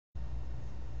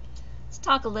Let's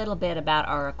talk a little bit about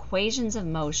our equations of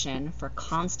motion for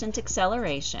constant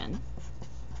acceleration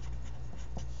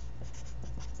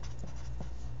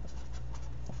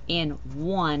in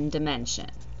one dimension.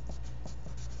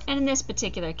 And in this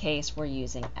particular case, we're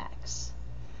using x.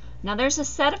 Now there's a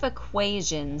set of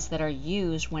equations that are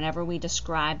used whenever we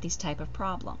describe these type of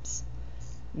problems.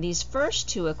 These first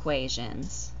two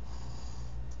equations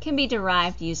can be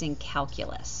derived using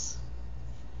calculus.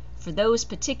 For those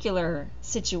particular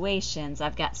situations,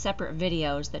 I've got separate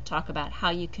videos that talk about how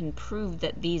you can prove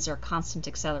that these are constant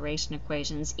acceleration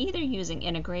equations, either using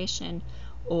integration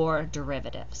or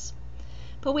derivatives.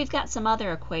 But we've got some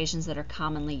other equations that are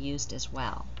commonly used as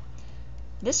well.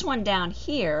 This one down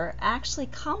here actually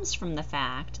comes from the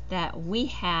fact that we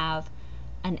have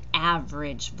an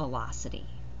average velocity.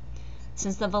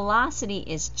 Since the velocity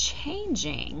is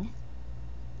changing,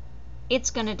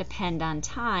 it's going to depend on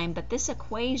time, but this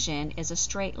equation is a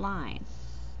straight line.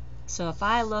 So if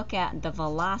I look at the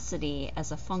velocity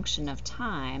as a function of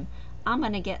time, I'm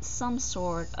going to get some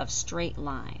sort of straight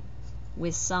line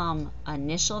with some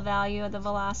initial value of the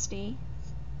velocity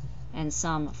and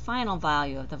some final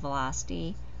value of the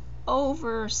velocity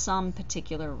over some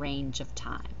particular range of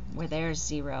time, where there's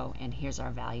 0 and here's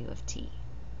our value of t.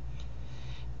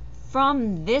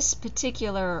 From this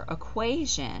particular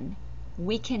equation,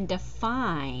 we can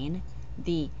define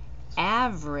the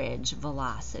average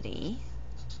velocity,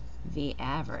 v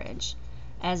average,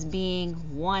 as being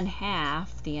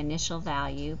 1/2 the initial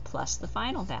value plus the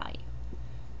final value.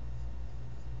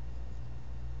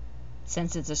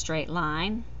 Since it's a straight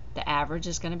line, the average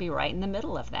is going to be right in the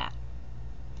middle of that.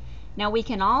 Now we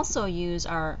can also use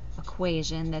our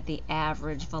equation that the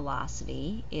average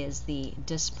velocity is the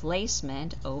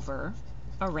displacement over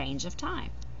a range of time.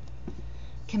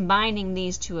 Combining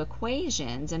these two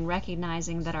equations and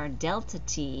recognizing that our delta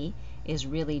t is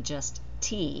really just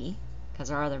t,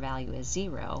 because our other value is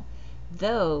 0,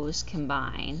 those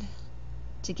combined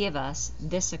to give us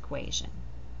this equation,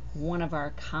 one of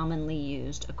our commonly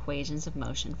used equations of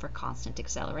motion for constant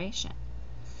acceleration.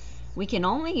 We can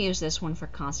only use this one for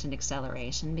constant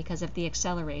acceleration because if the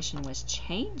acceleration was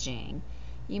changing,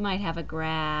 you might have a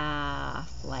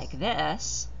graph like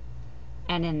this,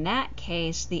 and in that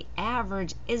case, the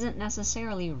average isn't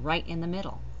necessarily right in the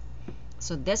middle.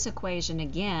 So this equation,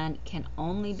 again, can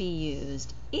only be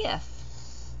used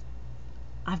if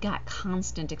I've got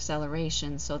constant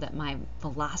acceleration so that my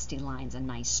velocity line's a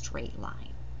nice straight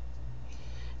line.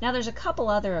 Now there's a couple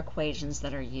other equations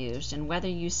that are used, and whether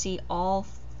you see all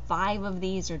 5 of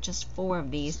these or just 4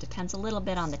 of these depends a little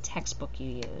bit on the textbook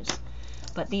you use.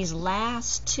 But these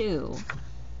last two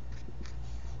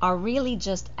are really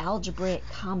just algebraic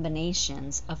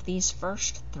combinations of these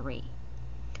first 3.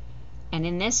 And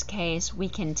in this case, we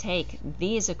can take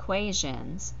these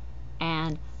equations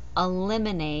and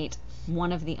eliminate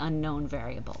one of the unknown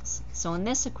variables. So in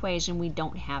this equation, we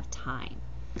don't have time.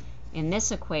 In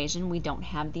this equation, we don't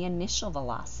have the initial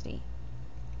velocity.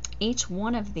 Each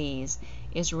one of these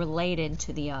is related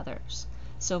to the others.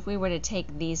 So if we were to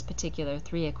take these particular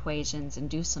 3 equations and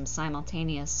do some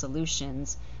simultaneous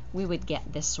solutions, we would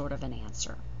get this sort of an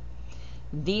answer.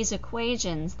 These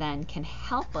equations then can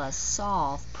help us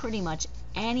solve pretty much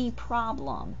any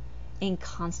problem in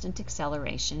constant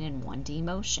acceleration in 1D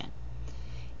motion.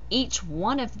 Each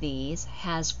one of these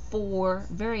has 4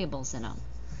 variables in them.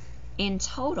 In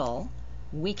total,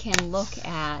 we can look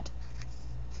at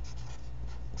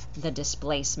the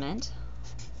displacement,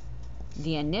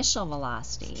 the initial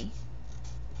velocity,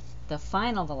 the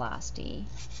final velocity,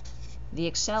 the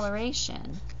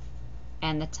acceleration,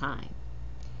 and the time.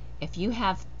 If you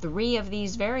have 3 of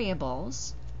these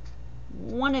variables,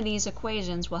 one of these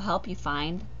equations will help you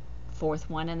find the 4th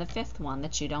one and the 5th one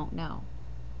that you don't know.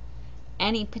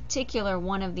 Any particular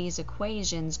one of these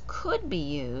equations could be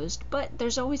used, but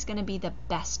there's always going to be the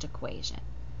best equation.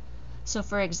 So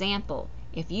for example,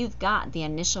 if you've got the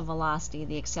initial velocity,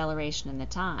 the acceleration, and the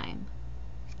time,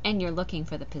 and you're looking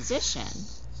for the position,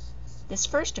 this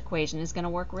first equation is going to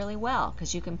work really well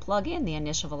because you can plug in the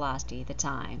initial velocity, the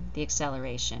time, the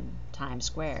acceleration, time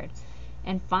squared,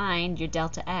 and find your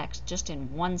delta x just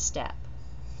in one step.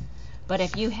 But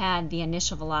if you had the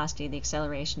initial velocity, the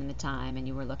acceleration, and the time, and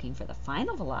you were looking for the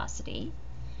final velocity,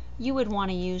 you would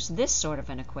want to use this sort of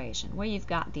an equation where you've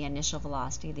got the initial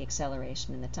velocity, the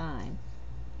acceleration, and the time,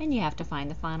 and you have to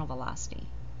find the final velocity.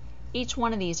 Each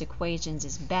one of these equations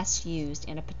is best used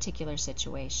in a particular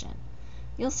situation.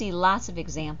 You'll see lots of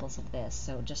examples of this,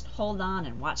 so just hold on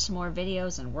and watch some more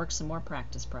videos and work some more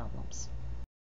practice problems.